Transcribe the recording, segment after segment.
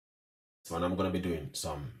And I'm gonna be doing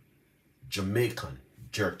some Jamaican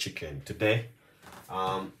jerk chicken today.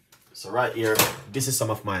 So right here, this is some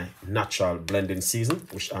of my natural blending season,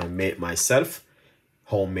 which I made myself.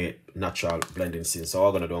 Homemade natural blending season. So what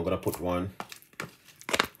I'm gonna do, I'm gonna put 1,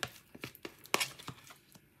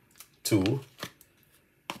 2,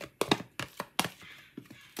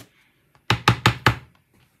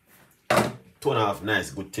 2.5 nice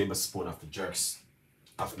good tablespoon of the jerks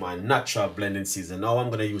of my natural blending season. Now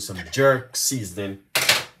I'm gonna use some jerk seasoning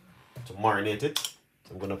to marinate it.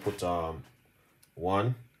 I'm gonna put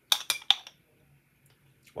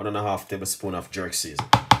 1.5 tablespoon of jerk season.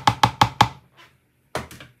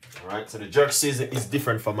 All right, so the jerk season is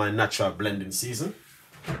different from my natural blending season.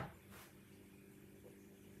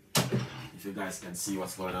 If you guys can see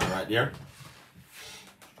what's going on right there.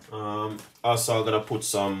 Also, I'm gonna put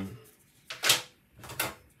some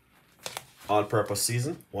all-purpose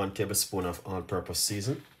season, 1 tablespoon of all-purpose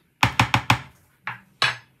season.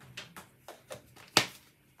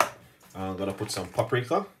 I'm gonna put some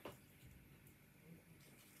paprika.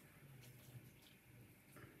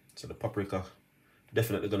 So the paprika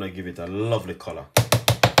definitely gonna give it a lovely color.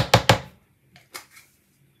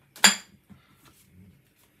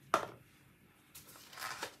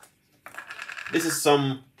 This is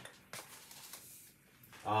some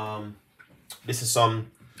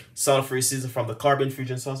salt-free season from the Carbon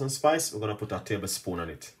Fusion Sauce and Spice. We're gonna put a tablespoon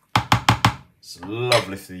on it. It's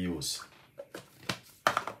lovely to use.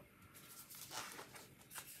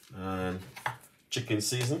 And chicken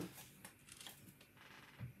season.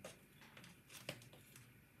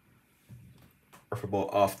 Roughly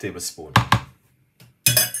about 1/2 tablespoon.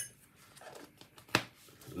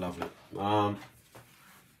 Lovely. We're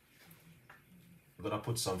gonna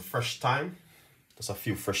put some fresh thyme. Just a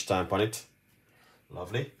few fresh thyme on it.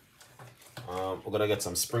 Lovely. We're gonna get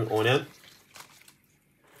some spring onion.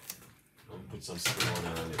 Put some spring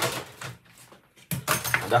onion on it.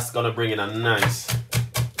 And that's gonna bring in a nice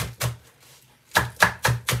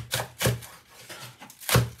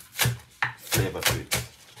flavor to it.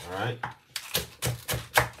 Alright.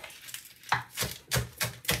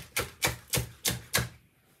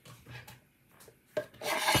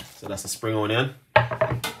 So that's the spring onion.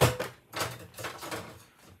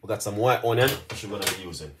 We got some white onion, which we're gonna be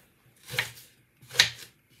using.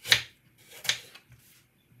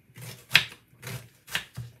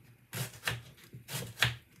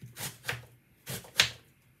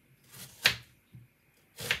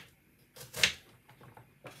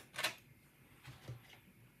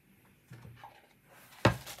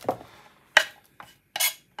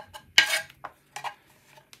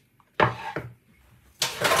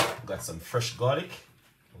 Got some fresh garlic.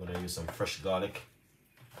 We're gonna use some fresh garlic.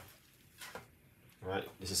 All right,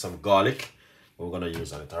 this is some garlic we're gonna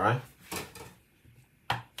use on it. All right.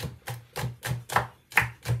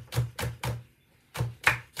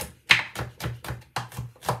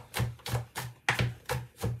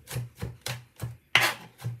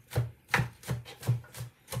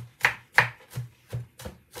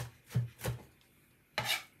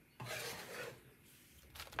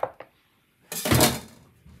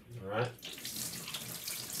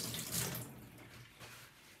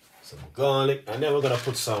 Some garlic, and then we're gonna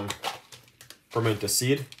put some pimento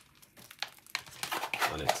seed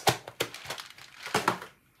on it.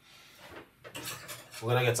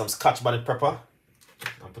 We're gonna get some scotch bonnet pepper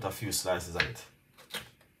and put a few slices on it.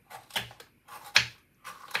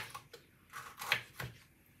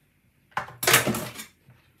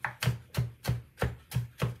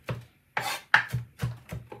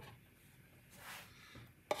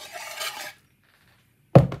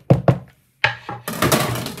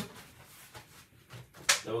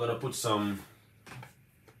 Then we're gonna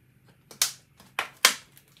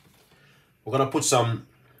put some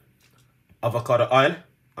avocado oil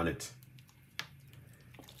on it.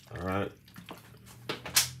 All right.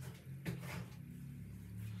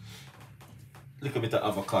 Little bit of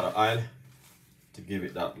avocado oil to give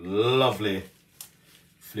it that lovely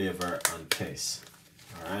flavor and taste.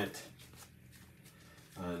 All right.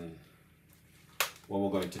 And what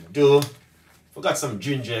we're going to do, if we got some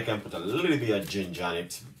ginger, you can put a little bit of ginger on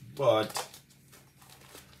it. But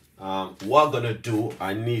what I'm gonna do,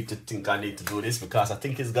 I need to do this because I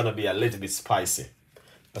think it's gonna be a little bit spicy.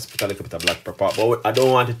 Let's put a little bit of black pepper, but I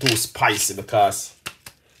don't want it too spicy because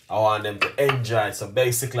I want them to enjoy it. So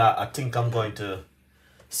basically, I think I'm going to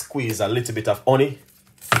squeeze a little bit of honey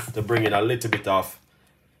to bring in a little bit of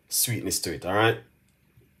sweetness to it. All right.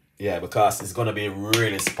 Yeah, because it's gonna be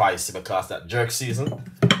really spicy because that jerk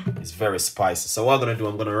season is very spicy. So what I'm gonna do,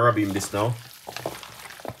 I'm gonna rub in this now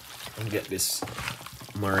and get this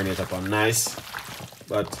marinate up on nice.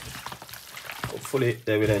 But hopefully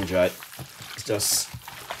they will enjoy it. It's just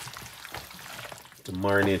to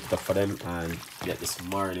marinate it up for them and get this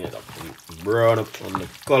marinade up and brown up on the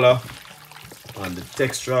color, and the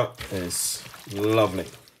texture is lovely.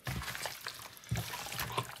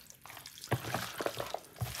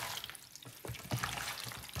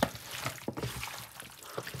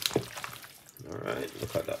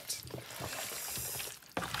 Look at that.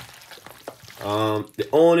 The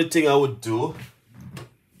only thing I would do,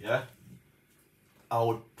 yeah, I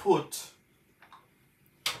would put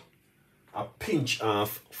a pinch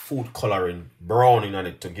of food coloring, browning on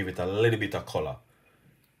it to give it a little bit of color.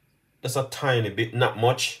 Just a tiny bit, not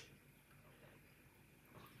much.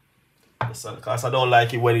 Because I don't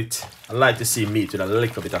like it when I like to see meat with a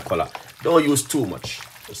little bit of color. Don't use too much,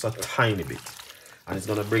 just a tiny bit. And it's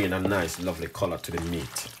gonna bring in a nice, lovely color to the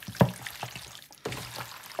meat.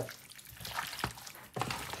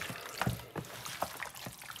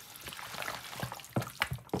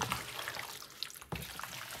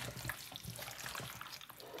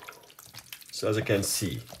 So as you can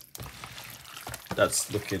see,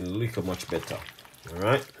 that's looking a little much better. All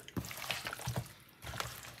right.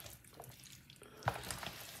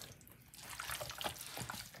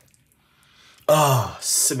 Ah,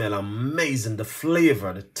 smell amazing. The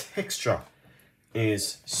flavor, the texture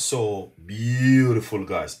is so beautiful,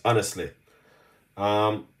 guys. Honestly,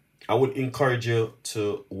 I would encourage you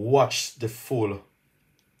to watch the full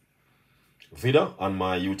video on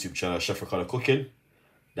my YouTube channel, Chef Ricardo Cooking.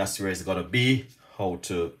 That's where it's gonna be, how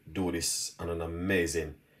to do this on an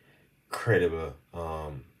amazing, incredible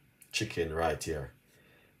chicken right here.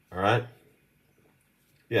 All right.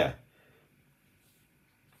 Yeah.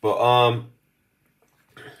 But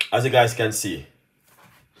as you guys can see,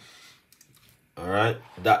 all right,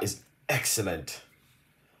 that is excellent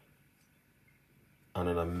and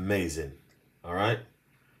an amazing. All right,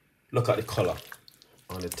 look at the color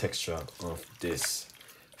and the texture of this.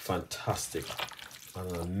 Fantastic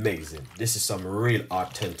and amazing. This is some real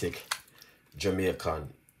authentic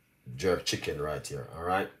Jamaican jerk chicken right here. All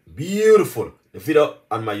right, beautiful. The video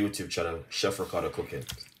on my YouTube channel, Chef Ricardo Cooking.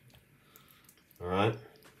 All right,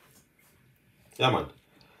 yeah, man.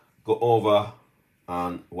 Go over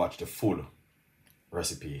and watch the full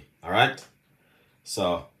recipe. All right,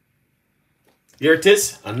 so here it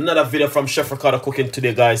is, another video from Chef Ricardo Cooking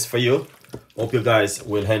today, guys, for you. Hope you guys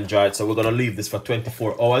will enjoy it. So we're gonna leave this for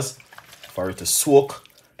 24 hours for it to soak,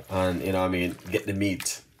 and you know what I mean, get the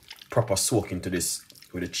meat proper soak into this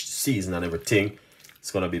with the season and everything.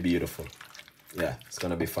 It's gonna be beautiful. Yeah, it's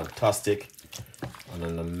gonna be fantastic and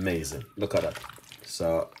an amazing. Look at that.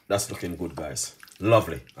 So that's looking good, guys.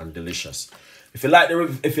 Lovely and delicious. If you like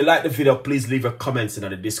the video, please leave your comments in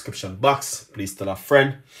the description box. Please tell a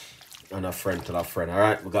friend and a friend tell a friend. All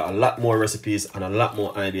right, we got a lot more recipes and a lot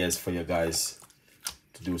more ideas for you guys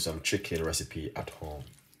to do some chicken recipe at home.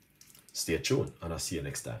 Stay tuned and I'll see you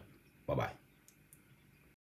next time. Bye bye.